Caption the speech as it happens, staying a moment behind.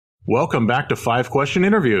Welcome back to 5-Question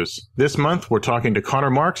Interviews. This month, we're talking to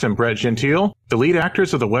Connor Marx and Brett Gentile, the lead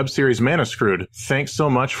actors of the web series Manuscrewed. Thanks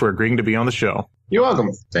so much for agreeing to be on the show. You're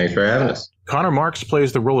welcome. Thanks for having us. Connor Marx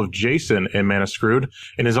plays the role of Jason in Manuscrewed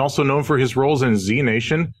and is also known for his roles in Z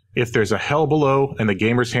Nation, If There's a Hell Below, and The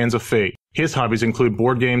Gamer's Hands of Fate. His hobbies include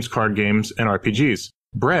board games, card games, and RPGs.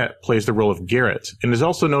 Brett plays the role of Garrett and is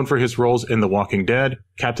also known for his roles in The Walking Dead,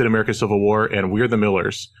 Captain America Civil War, and We're the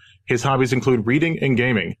Millers. His hobbies include reading and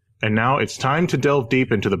gaming. And now it's time to delve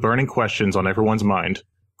deep into the burning questions on everyone's mind.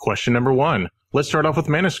 Question number 1. Let's start off with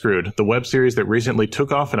Manuscrewed, the web series that recently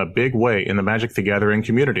took off in a big way in the Magic the Gathering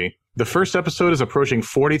community. The first episode is approaching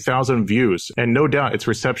 40,000 views, and no doubt its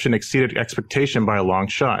reception exceeded expectation by a long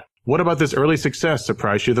shot. What about this early success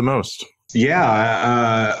surprised you the most?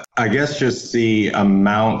 Yeah, I guess just the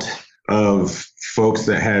amount of folks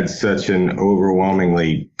that had such an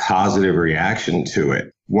overwhelmingly positive reaction to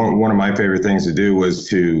it. One of my favorite things to do was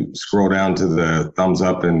to scroll down to the thumbs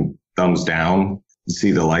up and thumbs down,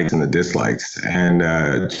 see the likes and the dislikes, and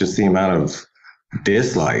just the amount of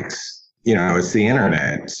dislikes. You know, it's the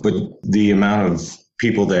internet, but the amount of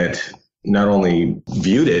people that not only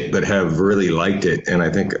viewed it, but have really liked it. And I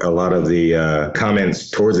think a lot of the comments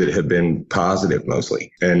towards it have been positive mostly.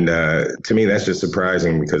 And to me, that's just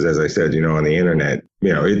surprising because, as I said, you know, on the internet,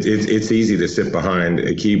 you know, it's easy to sit behind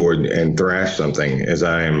a keyboard and thrash something, as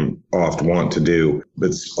I am oft wont to do. But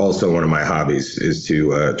it's also one of my hobbies is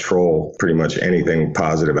to troll pretty much anything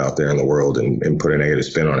positive out there in the world and put a negative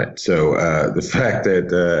spin on it. So the fact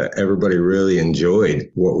that everybody really enjoyed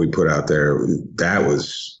what we put out there, that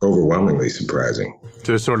was overwhelmingly surprising.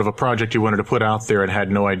 So it's sort of a project you wanted to put out there and had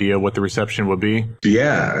no idea what the reception would be?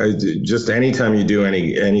 Yeah, just anytime you do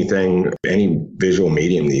anything, any visual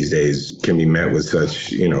medium these days can be met with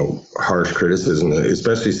such, you know, harsh criticism,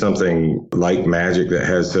 especially something like Magic that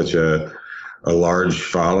has such a large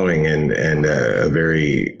following and a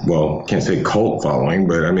very, well, can't say cult following,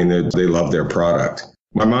 but I mean, they love their product.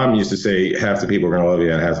 My mom used to say half the people are going to love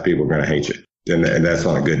you and half the people are going to hate you. And that's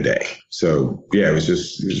on a good day. So, yeah, it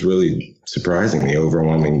was really surprising, the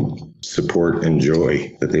overwhelming support and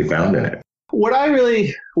joy that they found in it. What I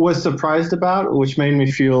really was surprised about, which made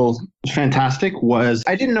me feel fantastic, was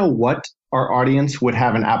I didn't know what our audience would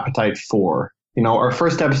have an appetite for. You know, our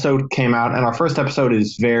first episode came out, and our first episode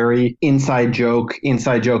is very inside joke,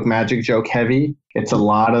 magic joke heavy. It's a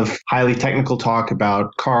lot of highly technical talk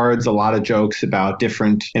about cards, a lot of jokes about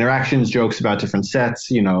different interactions, jokes about different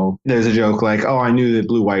sets. You know, there's a joke like, oh, I knew that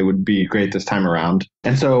blue-white would be great this time around.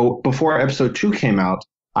 And so before episode 2 came out,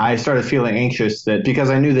 I started feeling anxious that because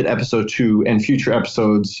I knew that episode 2 and future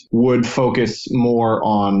episodes would focus more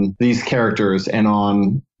on these characters and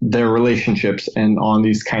on their relationships and on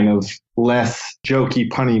these kind of less jokey,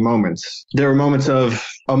 punny moments. There were moments of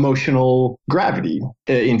emotional gravity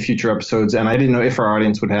in future episodes, and I didn't know if our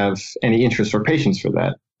audience would have any interest or patience for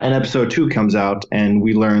that. And episode 2 comes out, and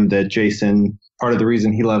we learned that Jason, part of the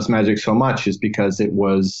reason he loves magic so much is because it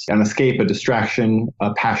was an escape, a distraction,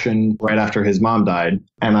 a passion right after his mom died.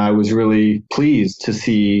 And I was really pleased to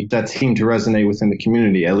see that seemed to resonate within the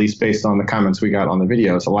community, at least based on the comments we got on the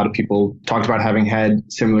videos. A lot of people talked about having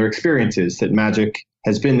had similar experiences, that magic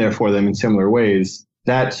has been there for them in similar ways.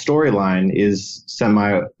 That storyline is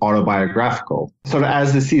semi-autobiographical. So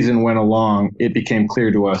as the season went along, it became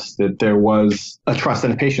clear to us that there was a trust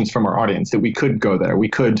and a patience from our audience, that we could go there. We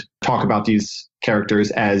could talk about these characters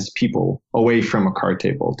as people away from a card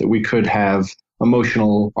table, that we could have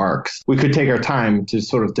emotional arcs. We could take our time to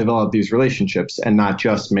sort of develop these relationships and not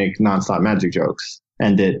just make nonstop magic jokes,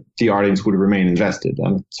 and that the audience would remain invested.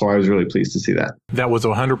 And so I was really pleased to see that. That was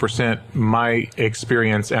 100% my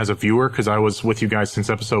experience as a viewer, because I was with you guys since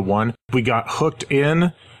episode 1. We got hooked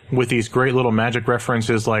in with these great little magic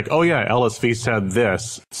references like, oh yeah, LSV said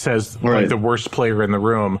this, says right, like the worst player in the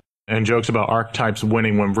room, and jokes about archetypes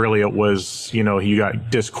winning when really it was, you know, you got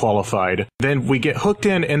disqualified. Then we get hooked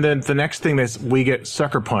in, and then the next thing is we get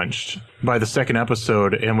sucker punched by the second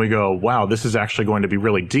episode, and we go, wow, this is actually going to be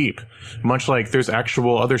really deep. Much like there's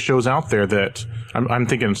actual other shows out there that I'm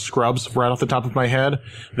thinking Scrubs right off the top of my head,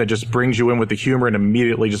 that just brings you in with the humor and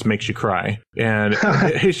immediately just makes you cry. And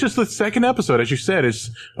it's just the second episode, as you said,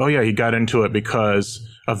 is, oh yeah, he got into it because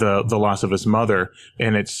of the loss of his mother.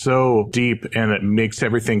 And it's so deep, and it makes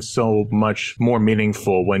everything so much more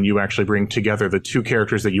meaningful when you actually bring together the two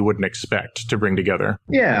characters that you wouldn't expect to bring together.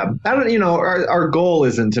 Yeah. Our goal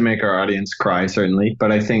isn't to make our audience cry, certainly,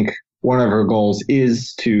 but I think one of our goals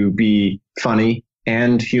is to be funny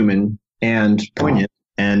and human and poignant,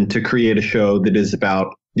 and to create a show that is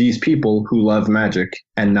about these people who love magic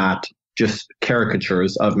and not just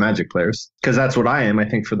caricatures of Magic players. Because that's what I am. I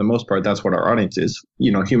think for the most part, that's what our audience is.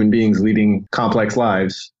 Human beings leading complex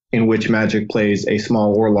lives in which Magic plays a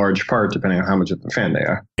small or large part, depending on how much of a fan they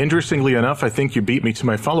are. Interestingly enough, I think you beat me to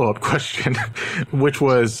my follow-up question, which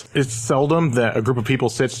was, it's seldom that a group of people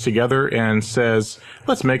sits together and says,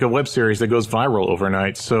 let's make a web series that goes viral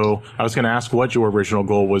overnight. So I was going to ask what your original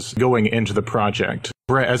goal was going into the project.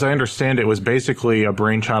 Brett, as I understand it, was basically a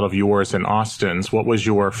brainchild of yours and Austin's. What was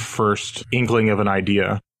your first inkling of an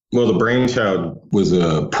idea? Well, the brainchild was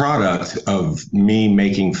a product of me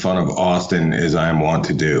making fun of Austin, as I am wont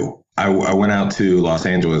to do. I went out to Los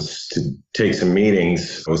Angeles to take some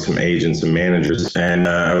meetings with some agents and managers, and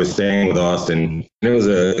I was staying with Austin. And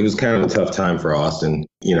it was kind of a tough time for Austin.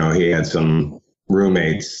 He had some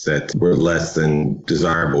roommates that were less than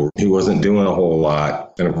desirable. He wasn't doing a whole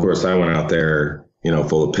lot, and of course, I went out there,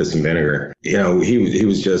 full of piss and vinegar. He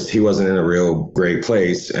wasn't in a real great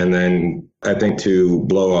place. And then I think to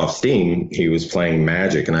blow off steam, he was playing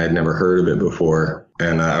Magic, and I had never heard of it before.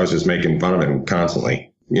 And I was just making fun of him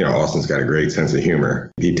constantly. Austin's got a great sense of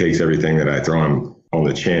humor. He takes everything that I throw him on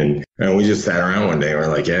the chin. And we just sat around one day and we're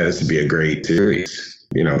like, yeah, this would be a great series.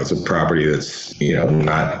 It's a property that's,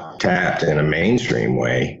 not tapped in a mainstream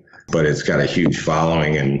way, but it's got a huge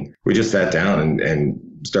following. And we just sat down and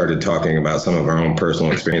started talking about some of our own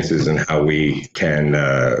personal experiences and how we can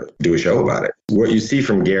do a show about it. What you see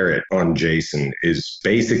from Garrett on Jason is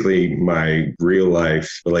basically my real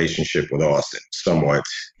life relationship with Austin, somewhat,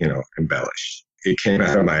 embellished. It came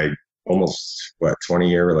out of my almost,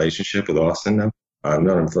 20-year relationship with Austin now. I've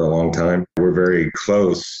known him for a long time. We're very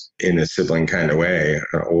close in a sibling kind of way,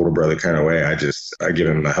 an older brother kind of way. I give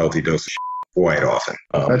him a healthy dose of quite often.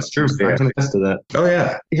 That's true. I can attest to that. Oh,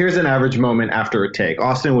 yeah. Here's an average moment after a take.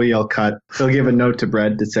 Austin will yell cut. He'll give a note to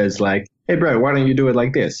Brett that says like, hey, Brett, why don't you do it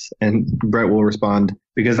like this? And Brett will respond,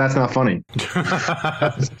 because that's not funny.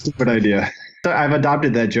 That's a stupid idea. So I've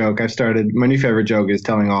adopted that joke. My new favorite joke is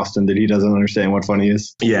telling Austin that he doesn't understand what funny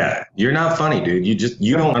is. Yeah, you're not funny, dude.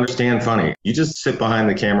 You don't understand funny. You just sit behind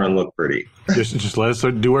the camera and look pretty. Just let us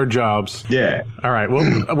do our jobs. Yeah. All right. Well,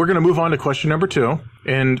 we're going to move on to question number 2.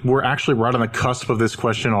 And we're actually right on the cusp of this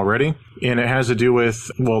question already. And it has to do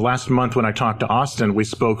with, last month when I talked to Austin, we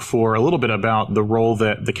spoke for a little bit about the role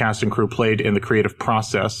that the cast and crew played in the creative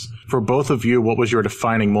process. For both of you, what was your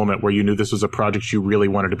defining moment where you knew this was a project you really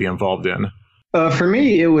wanted to be involved in? For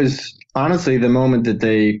me, it was honestly the moment that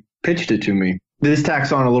they pitched it to me. This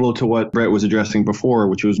tacks on a little to what Brett was addressing before,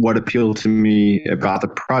 which was what appealed to me about the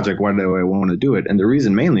project. Why do I want to do it? And the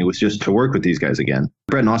reason mainly was just to work with these guys again.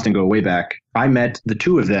 Brett and Austin go way back. I met the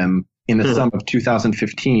two of them in the summer of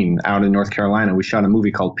 2015 out in North Carolina. We shot a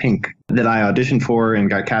movie called Pink that I auditioned for and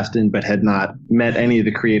got cast in, but had not met any of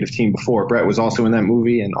the creative team before. Brett was also in that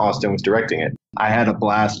movie and Austin was directing it. I had a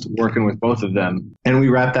blast working with both of them. And we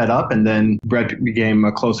wrapped that up, and then Brett became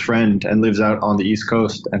a close friend and lives out on the East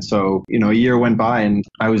Coast. And so, a year went by and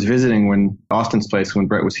I was visiting Austin's place when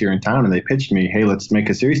Brett was here in town, and they pitched me, hey, let's make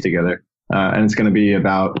a series together. And it's going to be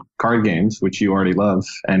about card games, which you already love,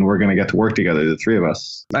 and we're going to get to work together, the three of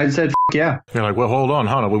us. I said, yeah. You're like, well, hold on,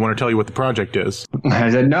 Hannah. We want to tell you what the project is. I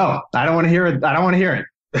said, no, I don't want to hear it. I don't want to hear it.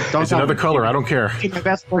 It's another color. I don't care. Keep my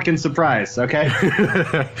best working surprise, okay?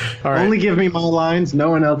 All right. Only give me my lines, no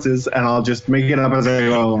one else's, and I'll just make it up as I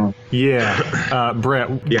go along. Yeah. Brett,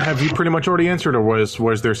 have you pretty much already answered, or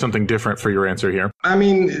was there something different for your answer here? I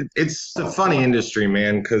mean, it's a funny industry,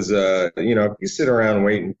 man, because, if you sit around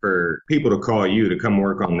waiting for people to call you to come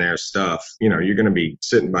work on their stuff, you're going to be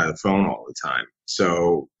sitting by the phone all the time.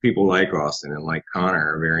 So people like Austin and like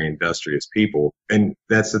Connor are very industrious people. And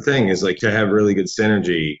that's the thing, is like, to have really good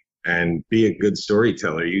synergy and be a good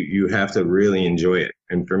storyteller, you have to really enjoy it.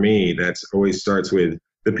 And for me, that's always starts with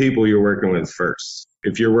the people you're working with first.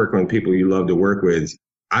 If you're working with people you love to work with,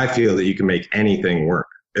 I feel that you can make anything work.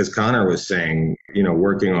 As Connor was saying,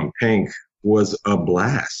 working on Pink was a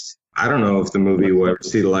blast. I don't know if the movie will ever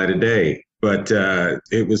see the light of day, but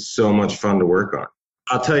it was so much fun to work on.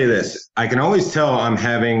 I'll tell you this, I can always tell I'm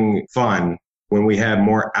having fun when we have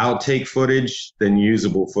more outtake footage than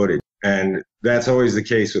usable footage. And that's always the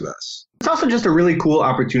case with us. It's also just a really cool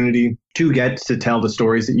opportunity to get to tell the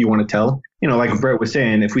stories that you want to tell. Like Brett was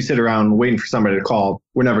saying, if we sit around waiting for somebody to call,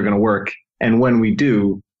 we're never going to work. And when we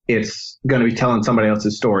do, it's going to be telling somebody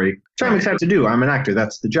else's story, which I'm excited to do. I'm an actor.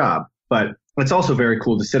 That's the job. But it's also very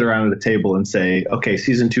cool to sit around at a table and say, okay,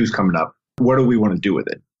 season 2's coming up. What do we want to do with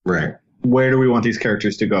it? Right. Where do we want these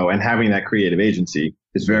characters to go? And having that creative agency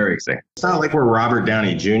is very exciting. It's not like we're Robert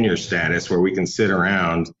Downey Jr. status where we can sit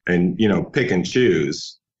around and, pick and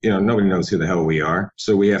choose. nobody knows who the hell we are.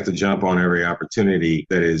 So we have to jump on every opportunity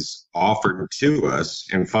that is offered to us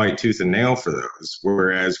and fight tooth and nail for those.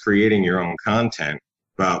 Whereas creating your own content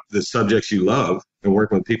about the subjects you love and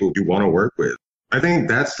working with people you want to work with, I think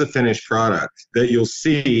that's the finished product that you'll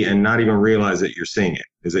see and not even realize that you're seeing it,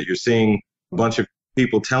 is that you're seeing a bunch of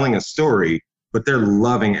people telling a story, but they're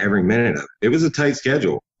loving every minute of it. It was a tight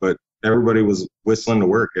schedule, but everybody was whistling to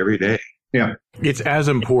work every day. Yeah. It's as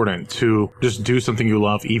important to just do something you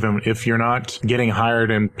love, even if you're not getting hired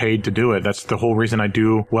and paid to do it. That's the whole reason I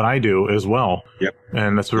do what I do as well. Yep.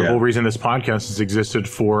 And that's the whole reason this podcast has existed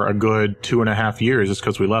for a good 2.5 years, is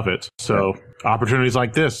because we love it. So opportunities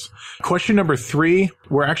like this. Question number 3,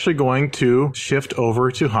 we're actually going to shift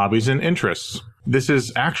over to hobbies and interests. This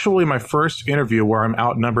is actually my first interview where I'm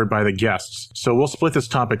outnumbered by the guests. So we'll split this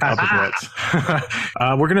topic up a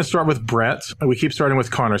bit. We're going to start with Brett. We keep starting with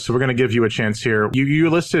Connor, so we're going to give you a chance here. You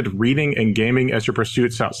listed reading and gaming as your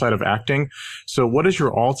pursuits outside of acting. So what is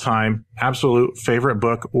your all-time absolute favorite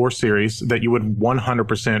book or series that you would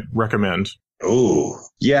 100% recommend? Oh,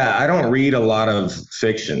 yeah. I don't read a lot of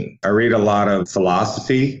fiction. I read a lot of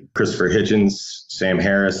philosophy, Christopher Hitchens, Sam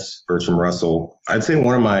Harris, Bertrand Russell. I'd say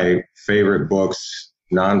one of my favorite books,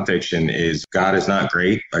 nonfiction, is God is Not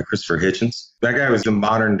Great by Christopher Hitchens. That guy was the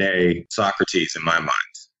modern day Socrates in my mind.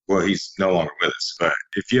 Well, he's no longer with us, but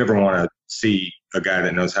if you ever want to see a guy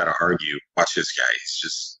that knows how to argue, watch this guy. He's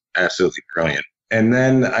just absolutely brilliant. And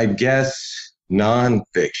then I guess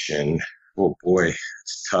nonfiction. Oh boy,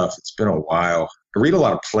 it's tough. It's been a while. I read a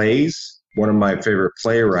lot of plays. One of my favorite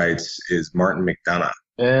playwrights is Martin McDonagh.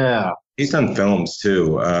 Yeah. He's done films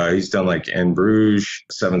too. He's done like In Bruges,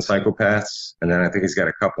 Seven Psychopaths, and then I think he's got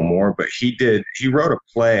a couple more. But he wrote a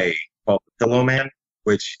play called The Pillow Man,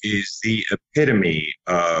 which is the epitome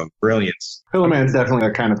of brilliance. Pillow Man's definitely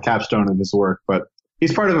a kind of capstone of his work, but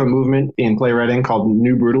he's part of a movement in playwriting called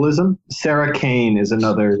New Brutalism. Sarah Kane is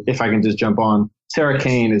another, if I can just jump on. Sarah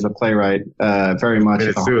Kane is a playwright, very much.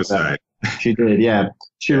 Suicide. She did, yeah.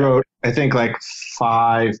 She wrote, I think, like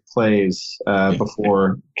 5 plays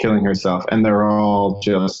before killing herself, and they're all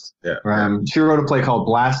just. Yeah. She wrote a play called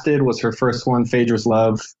Blasted, was her first one. Phaedra's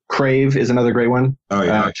Love. Crave is another great one. Oh,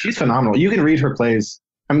 yeah. She's phenomenal. You can read her plays.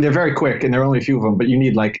 I mean, they're very quick, and there are only a few of them, but you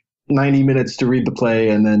need like 90 minutes to read the play,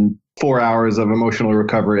 and then 4 hours of emotional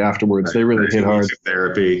recovery afterwards. Right. They really hit hard.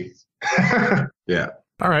 Therapy. Yeah.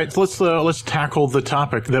 All right, so let's tackle the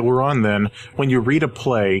topic that we're on then. When you read a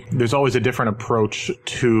play, there's always a different approach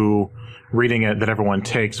to reading it that everyone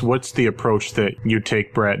takes. What's the approach that you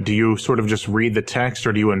take, Brett? Do you sort of just read the text,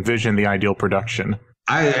 or do you envision the ideal production?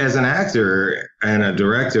 As an actor and a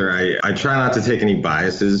director, I try not to take any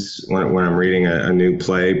biases when I'm reading a new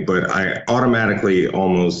play, but I automatically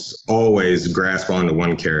almost always grasp onto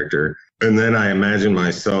one character. And then I imagine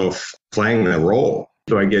myself playing the role.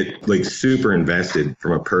 So I get like super invested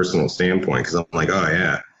from a personal standpoint, because I'm like, oh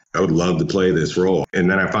yeah, I would love to play this role. And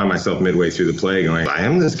then I find myself midway through the play going, I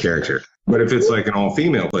am this character. But if it's like an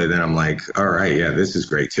all-female play, then I'm like, all right, yeah, this is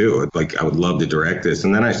great too. Like, I would love to direct this.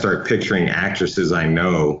 And then I start picturing actresses I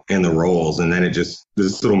know in the roles. And then this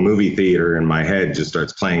little movie theater in my head just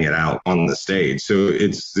starts playing it out on the stage. So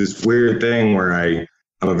it's this weird thing where I'm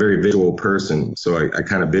a very visual person. So I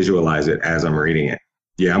kind of visualize it as I'm reading it.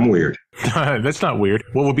 Yeah, I'm weird. That's not weird.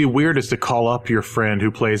 What would be weird is to call up your friend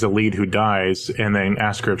who plays a lead who dies and then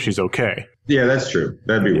ask her if she's okay. Yeah, that's true.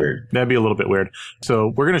 That'd be weird. That'd be a little bit weird.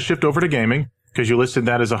 So we're going to shift over to gaming, because you listed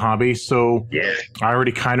that as a hobby. So yeah, I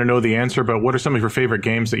already kind of know the answer, but what are some of your favorite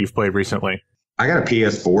games that you've played recently? I got a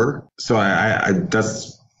PS4, so I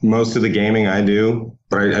that's most of the gaming I do,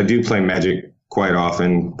 but I do play Magic quite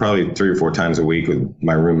often, probably 3 or 4 times a week with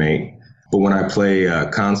my roommate. But when I play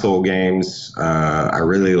console games, I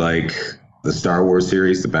really like the Star Wars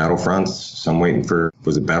series, the Battlefronts. So I'm waiting for,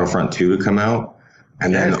 was it Battlefront 2 to come out?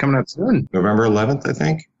 And then it's coming out soon. November 11th, I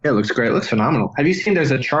think. Yeah, it looks great. It looks phenomenal. Have you seen there's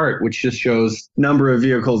a chart which just shows number of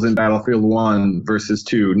vehicles in Battlefield 1 versus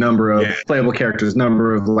 2, number of playable characters,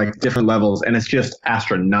 number of like different levels, and it's just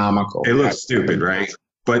astronomical. It looks stupid, right?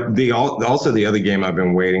 But also the other game I've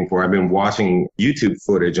been waiting for, I've been watching YouTube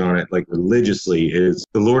footage on it like religiously, is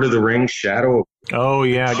the Lord of the Rings Shadow. Oh,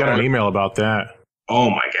 yeah. I got an email about that. Oh,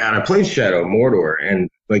 my God. I played Shadow of Mordor, and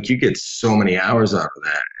like you get so many hours out of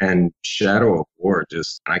that. And Shadow of War,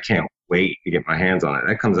 I can't wait to get my hands on it.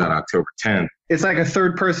 That comes out October 10th. It's like a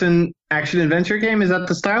third-person action-adventure game. Is that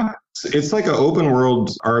the style? It's like an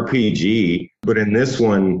open-world RPG, but in this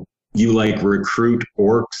one, you like recruit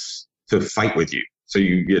orcs to fight with you. So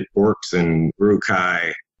you get orcs and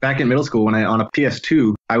Uruk-hai. Back in middle school, when on a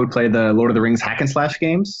PS2, I would play the Lord of the Rings hack and slash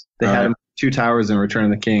games. They had them Two Towers and Return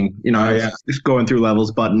of the King. You know, yeah. just going through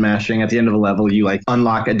levels, button mashing. At the end of a level, you like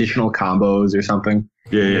unlock additional combos or something.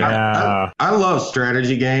 Yeah. I love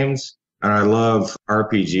strategy games. And I love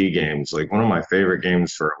RPG games. Like one of my favorite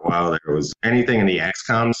games for a while there was anything in the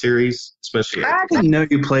XCOM series, especially. I didn't know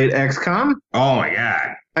you played XCOM. Oh my God.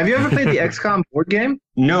 Have you ever played the XCOM board game?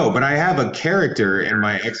 No, but I have a character in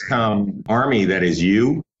my XCOM army that is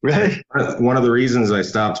you. Really? One of the reasons I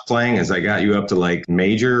stopped playing is I got you up to like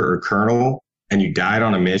major or colonel and you died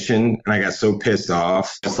on a mission and I got so pissed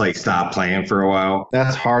off. Just like stopped playing for a while.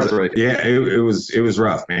 That's hard. Right? Yeah, it was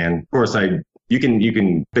rough, man. Of course, you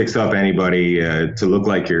can fix up anybody to look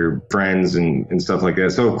like your friends and stuff like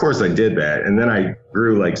that. So of course I did that. And then I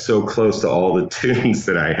grew like so close to all the tunes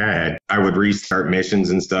that I had. I would restart missions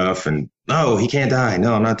and stuff and no, he can't die.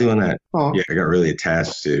 No, I'm not doing that. Oh. Yeah, I got really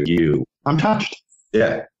attached to you. I'm touched.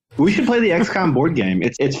 Yeah. We should play the XCOM board game.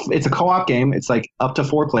 It's a co-op game. It's like up to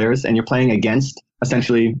 4 players and you're playing against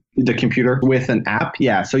essentially the computer with an app.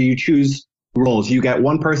 Yeah. So you choose roles. You get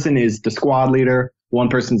one person is the squad leader. One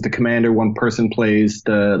person's the commander, one person plays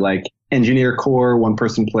the like engineer core, one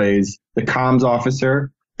person plays the comms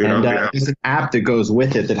officer. And there's an app that goes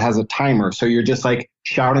with it that has a timer. So you're just like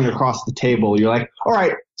shouting across the table. You're like, all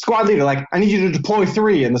right, squad leader, like I need you to deploy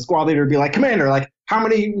 3. And the squad leader would be like, commander, like how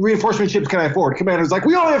many reinforcement ships can I afford? Commander's like,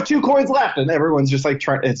 we only have 2 coins left. And everyone's just like,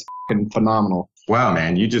 it's fucking phenomenal. Wow,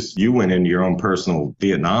 man, you went into your own personal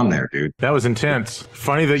Vietnam there, dude. That was intense.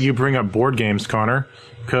 Funny that you bring up board games, Connor,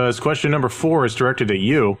 because question number 4 is directed at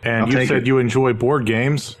you. And you said you enjoy board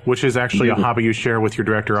games, which is actually a hobby you share with your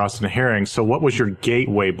director, Austin Herring. So what was your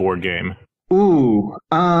gateway board game? Ooh,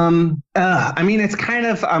 I mean, it's kind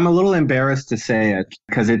of, I'm a little embarrassed to say it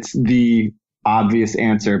because it's the obvious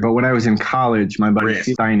answer. But when I was in college, my buddy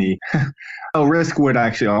Steiny, Risk would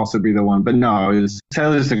actually also be the one. But no, it was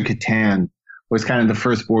Settlers of Catan was kind of the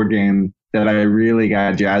first board game that I really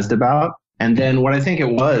got jazzed about. And then what I think it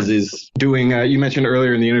was is doing, you mentioned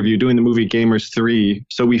earlier in the interview, doing the movie Gamers 3.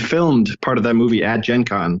 So we filmed part of that movie at Gen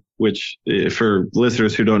Con, which for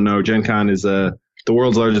listeners who don't know, Gen Con is the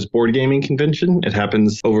world's largest board gaming convention. It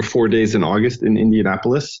happens over 4 days in August in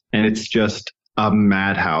Indianapolis. And it's just a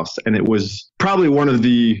madhouse. And it was probably one of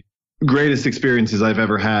the greatest experiences I've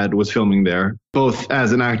ever had was filming there, both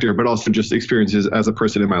as an actor, but also just experiences as a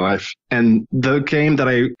person in my life. And the game that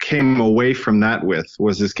I came away from that with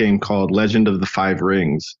was this game called Legend of the Five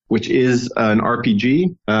Rings, which is an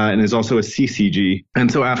RPG and is also a CCG.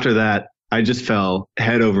 And so after that, I just fell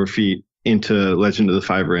head over feet into Legend of the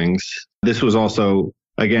Five Rings. This was also,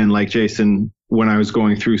 again, like Jason, when I was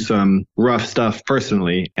going through some rough stuff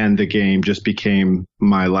personally, and the game just became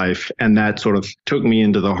my life. And that sort of took me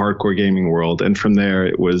into the hardcore gaming world. And from there,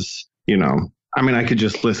 it was, I mean, I could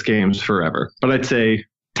just list games forever. But I'd say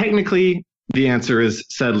technically the answer is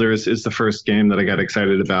Settlers is the first game that I got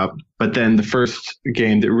excited about. But then the first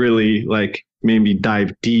game that really made me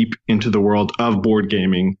dive deep into the world of board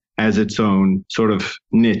gaming as its own sort of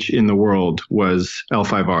niche in the world was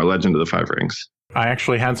L5R, Legend of the Five Rings. I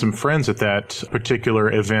actually had some friends at that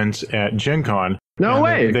particular event at Gen Con. No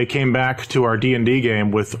way. They came back to our D&D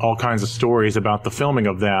game with all kinds of stories about the filming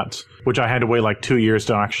of that, which I had to wait 2 years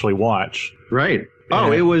to actually watch. Right.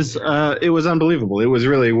 Oh, it was unbelievable. It was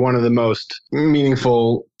really one of the most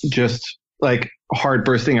meaningful, just heart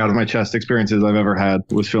bursting out of my chest experiences I've ever had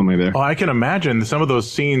was filming there. Oh, I can imagine some of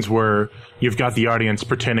those scenes where you've got the audience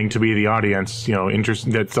pretending to be the audience,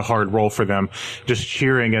 that's a hard role for them, just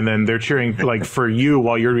cheering, and then they're cheering for you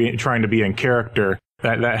while you're trying to be in character.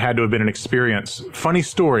 That had to have been an experience. Funny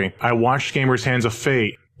story. I watched Gamers Hands of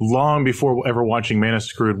Fate long before ever watching Mana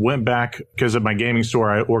Screwed. Went back because at my gaming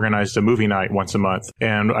store, I organized a movie night once a month,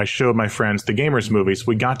 and I showed my friends the Gamers movies.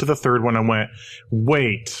 We got to the third one and went,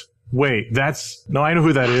 wait, I know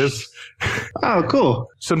who that is. Oh, cool.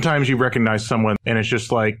 Sometimes you recognize someone and it's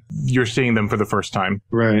just you're seeing them for the first time.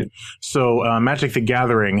 Right. So Magic the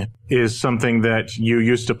Gathering is something that you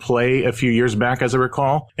used to play a few years back, as I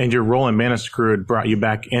recall, and your role in Mana Screwed brought you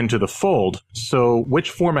back into the fold. So which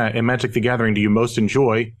format in Magic the Gathering do you most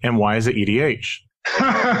enjoy, and why is it EDH?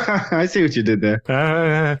 I see what you did there.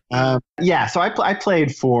 Yeah, so I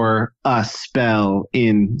played for a spell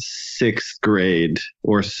in 6th grade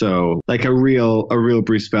or so, a real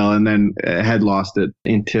brief spell, and then had lost it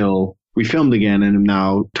until we filmed again, and am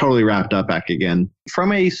now totally wrapped up back again.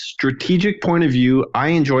 From a strategic point of view, I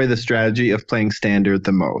enjoy the strategy of playing Standard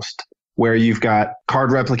the most, where you've got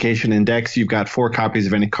card replication index, you've got 4 copies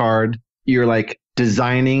of any card, you're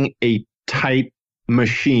designing a tight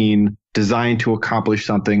machine designed to accomplish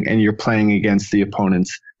something, and you're playing against the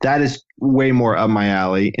opponents. That is way more up my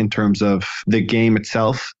alley in terms of the game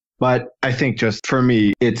itself. But I think just for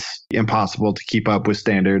me, it's impossible to keep up with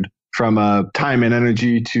standard from time and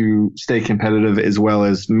energy to stay competitive, as well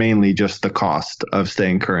as mainly just the cost of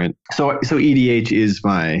staying current. So EDH is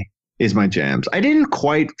my jams. I didn't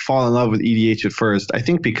quite fall in love with EDH at first. I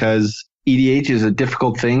think because EDH is a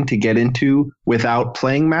difficult thing to get into without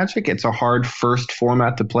playing Magic. It's a hard first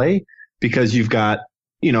format to play because you've got,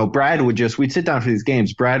 we'd sit down for these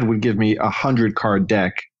games. Brad would give me 100 card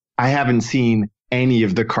deck. I haven't seen any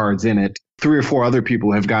of the cards in it. 3 or 4 other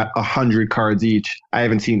people have got 100 cards each. I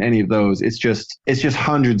haven't seen any of those. It's just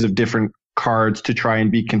hundreds of different cards to try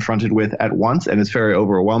and be confronted with at once. And it's very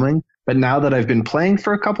overwhelming. But now that I've been playing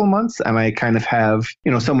for a couple months and I kind of have,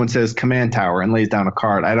 someone says command tower and lays down a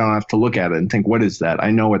card, I don't have to look at it and think, what is that?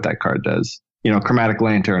 I know what that card does. Chromatic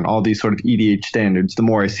Lantern, all these sort of EDH standards, the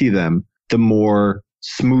more I see them, the more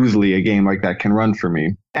smoothly a game like that can run for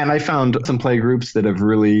me. And I found some play groups that have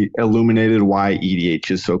really illuminated why EDH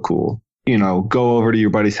is so cool. Go over to your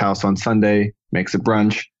buddy's house on Sunday, makes a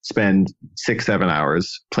brunch, spend 6-7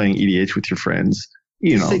 hours playing EDH with your friends.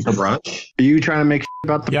 Say brunch? Are you trying to make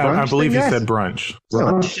about the brunch? Yeah, I believe thing? you said brunch.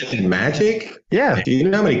 Brunch and Magic? Yeah. Do you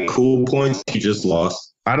know how many cool points you just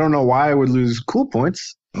lost? I don't know why I would lose cool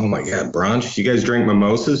points. Oh my God, brunch! You guys drink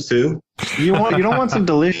mimosas too? You don't want some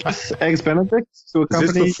delicious eggs Benedict to accompany?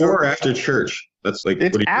 Is this before or after church? That's like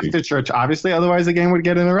it's after church, obviously. Otherwise, the game would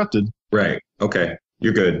get interrupted. Right. Okay.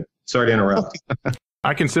 You're good. Sorry to interrupt.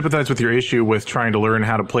 I can sympathize with your issue with trying to learn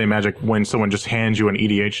how to play Magic when someone just hands you an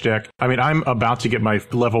EDH deck. I mean, I'm about to get my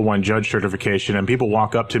level 1 judge certification, and people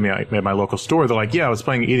walk up to me at my local store. They're like, yeah, I was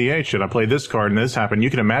playing EDH, and I played this card, and this happened. You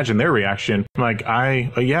can imagine their reaction. I'm like,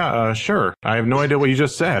 sure. I have no idea what you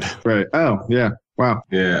just said. Right. Oh, yeah. Wow.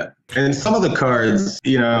 Yeah. And some of the cards,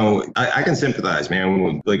 I can sympathize,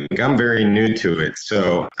 man. Like, I'm very new to it,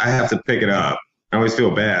 so I have to pick it up. I always feel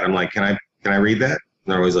bad. I'm like, can I read that?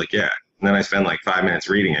 And they're always like, yeah. And then I spend like 5 minutes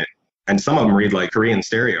reading it. And some of them read like Korean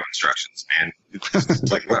stereo instructions, man.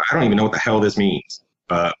 It's like, well, I don't even know what the hell this means.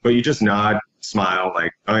 But you just nod, smile,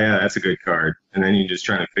 like, oh yeah, that's a good card. And then you're just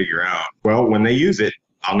trying to figure out, well, when they use it,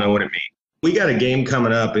 I'll know what it means. We got a game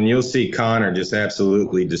coming up, and you'll see Connor just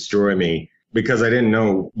absolutely destroy me because I didn't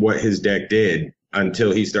know what his deck did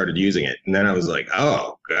until he started using it. And then I was like,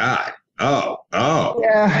 oh, God. Oh.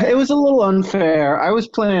 Yeah, it was a little unfair. I was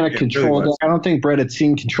playing a control deck. I don't think Brett had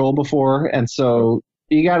seen control before, and so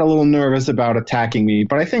he got a little nervous about attacking me.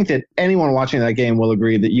 But I think that anyone watching that game will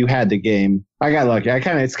agree that you had the game. I got lucky.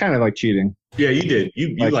 It's kind of like cheating. Yeah, you did.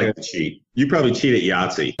 You like to cheat. You probably cheat at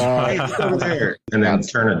Yahtzee. Hey, it's over there. And then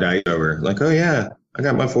turn a dice over. Like, oh yeah, I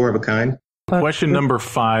got my 4 of a kind. Question number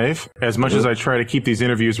 5. As much as I try to keep these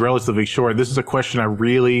interviews relatively short, this is a question I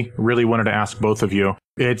really, really wanted to ask both of you.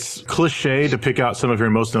 It's cliche to pick out some of your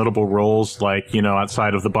most notable roles, like,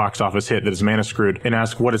 outside of the box office hit that is Mana Screwed, and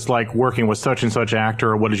ask what it's like working with such and such actor,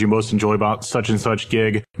 or what did you most enjoy about such and such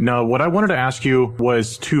gig. No, what I wanted to ask you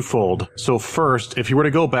was twofold. So first, if you were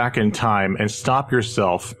to go back in time and stop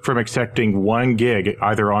yourself from accepting one gig,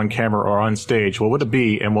 either on camera or on stage, what would it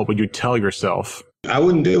be, and what would you tell yourself? I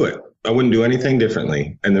wouldn't do it. I wouldn't do anything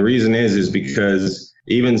differently. And the reason is because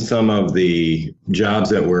even some of the jobs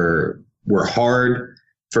that were hard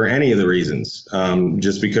for any of the reasons,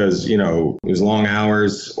 just because, it was long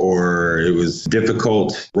hours or it was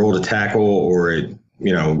difficult role to tackle, or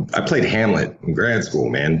I played Hamlet in grad school,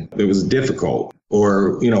 man. It was difficult.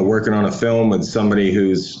 Or, working on a film with somebody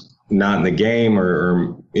who's not in the game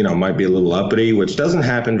or might be a little uppity, which doesn't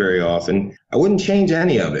happen very often. I wouldn't change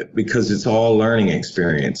any of it because it's all learning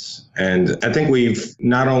experience. And I think we've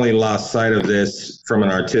not only lost sight of this from an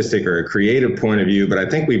artistic or a creative point of view, but I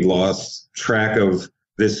think we've lost track of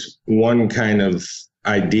this one kind of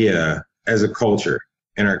idea as a culture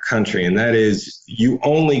in our country. And that is, you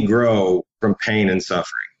only grow from pain and suffering,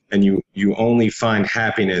 and you only find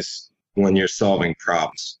happiness when you're solving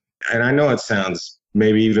problems. And I know it sounds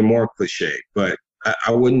maybe even more cliche, but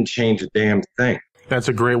I wouldn't change a damn thing. That's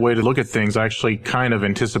a great way to look at things. I actually kind of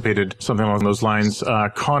anticipated something along those lines.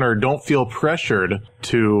 Connor, don't feel pressured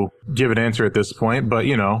to give an answer at this point, but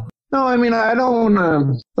No, I mean, I don't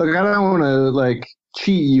want to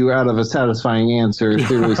cheat you out of a satisfying answer if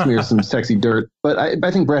they really smear some sexy dirt. But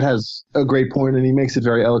I think Brett has a great point, and he makes it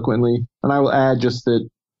very eloquently. And I will add just that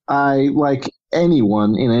I, like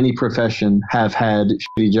anyone in any profession, have had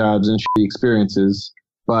shitty jobs and shitty experiences,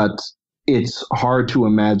 but it's hard to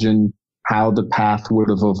imagine how the path would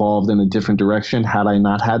have evolved in a different direction had I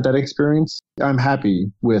not had that experience. I'm happy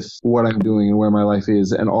with what I'm doing and where my life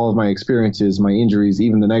is, and all of my experiences, my injuries,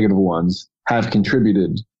 even the negative ones, have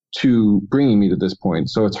contributed to bringing me to this point.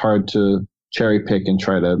 So it's hard to cherry pick and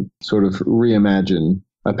try to sort of reimagine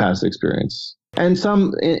a past experience. And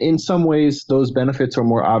in some ways, those benefits are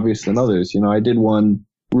more obvious than others. I did one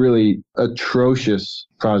really atrocious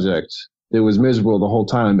project. It was miserable the whole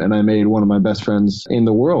time, and I made one of my best friends in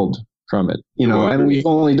the world from it. And we've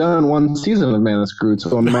only done one season of Mana Screwed,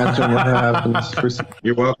 so imagine what happens.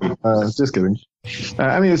 You're welcome. Just kidding.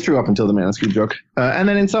 It's true up until the Mana Screwed joke. And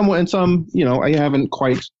then in some, I haven't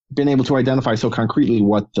quite been able to identify so concretely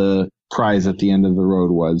what the prize at the end of the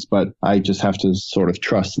road was, but I just have to sort of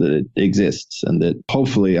trust that it exists and that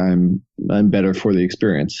hopefully I'm better for the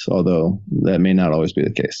experience, although that may not always be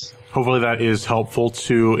the case. Hopefully that is helpful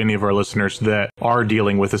to any of our listeners that are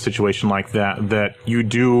dealing with a situation like that you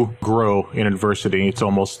do grow in adversity. It's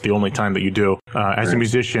almost the only time that you do. As a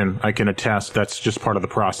musician, I can attest that's just part of the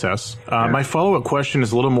process. My follow-up question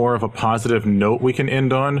is a little more of a positive note we can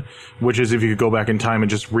end on, which is if you could go back in time and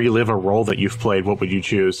just relive a role that you've played, what would you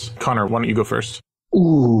choose? Connor, why don't you go first?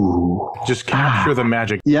 Ooh. Just capture the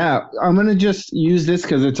magic. Yeah, I'm going to just use this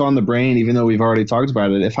because it's on the brain, even though we've already talked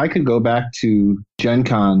about it. If I could go back to Gen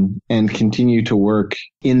Con and continue to work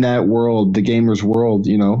in that world, the gamers world,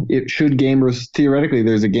 theoretically,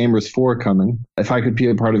 there's a Gamers 4 coming. If I could be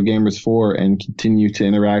a part of Gamers 4 and continue to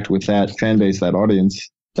interact with that fan base, that audience,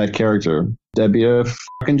 that character, that'd be a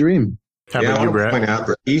fucking dream. How about you, Brett? Point out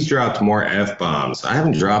that he's dropped more F-bombs. I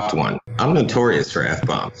haven't dropped one. I'm notorious for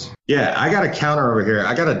F-bombs. Yeah, I got a counter over here.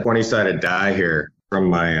 I got a 20-sided die here from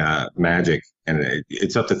my magic, and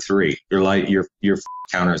it's up to 3. Your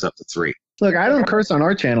counter is up to 3. Look, I don't curse on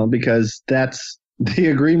our channel because that's the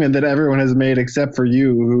agreement that everyone has made except for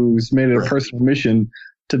you, who's made it a personal mission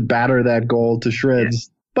to batter that goal to shreds. Yes.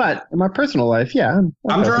 But in my personal life, I'm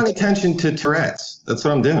drawing attention to Tourette's. That's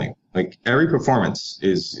what I'm doing. Like every performance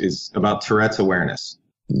is about Tourette's awareness.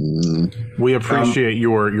 We appreciate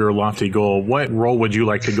your lofty goal. What role would you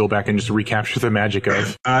like to go back and just recapture the magic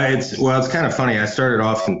of? It's kind of funny. I started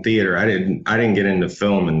off in theater. I didn't get into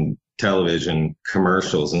film and television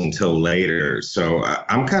commercials until later. So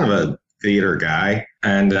I'm kind of a theater guy,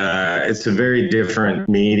 and it's a very different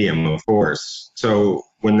medium, of course. So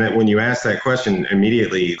when you ask that question,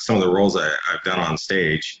 immediately some of the roles I've done on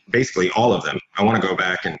stage, basically all of them, I want to go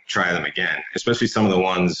back and try them again, especially some of the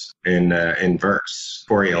ones in verse.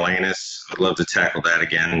 Coriolanus, I'd love to tackle that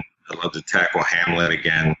again. I'd love to tackle Hamlet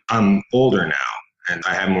again. I'm older now, and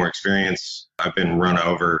I have more experience. I've been run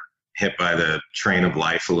over, hit by the train of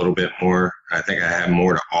life a little bit more. I think I have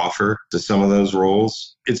more to offer to some of those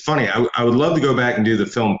roles. It's funny. I would love to go back and do the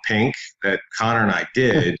film Pink that Connor and I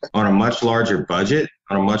did on a much larger budget,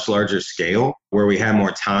 on a much larger scale, where we had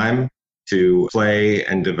more time to play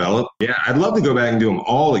and develop. Yeah, I'd love to go back and do them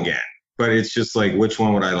all again, but it's just like, which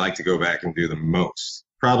one would I like to go back and do the most?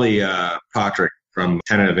 Probably Patrick from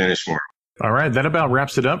Tenet of Inishmore. All right, that about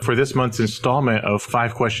wraps it up for this month's installment of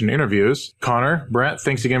 5-question interviews. Connor, Brett,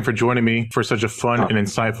 thanks again for joining me for such a fun and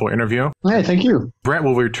insightful interview. Hey, thank you. Brett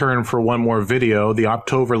will return for one more video, the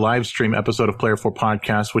October live stream episode of Player 4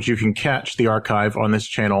 Podcast, which you can catch the archive on this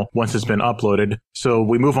channel once it's been uploaded. So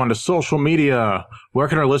we move on to social media. Where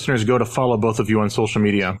can our listeners go to follow both of you on social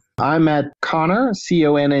media? I'm at Connor,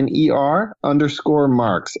 CONNER _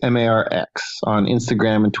 Marx, MARX, on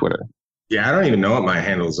Instagram and Twitter. Yeah, I don't even know what my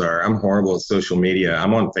handles are. I'm horrible at social media.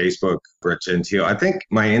 I'm on Facebook, Brett Gentile. I think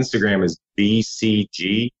my Instagram is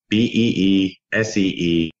BCGBEESEEGEE.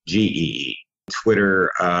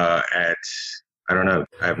 Twitter at, I don't know.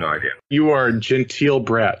 I have no idea. You are Gentile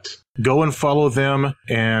Brett. Go and follow them,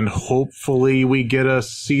 and hopefully we get a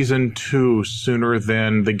season 2 sooner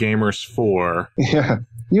than the Gamers 4. Yeah.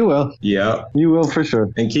 You will. Yeah. You will for sure.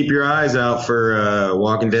 And keep your eyes out for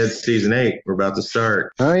Walking Dead Season 8. We're about to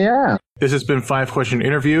start. Oh, yeah. This has been 5-question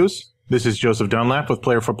interviews. This is Joseph Dunlap with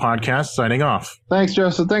Player 4 Podcast signing off. Thanks,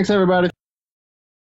 Joseph. Thanks, everybody.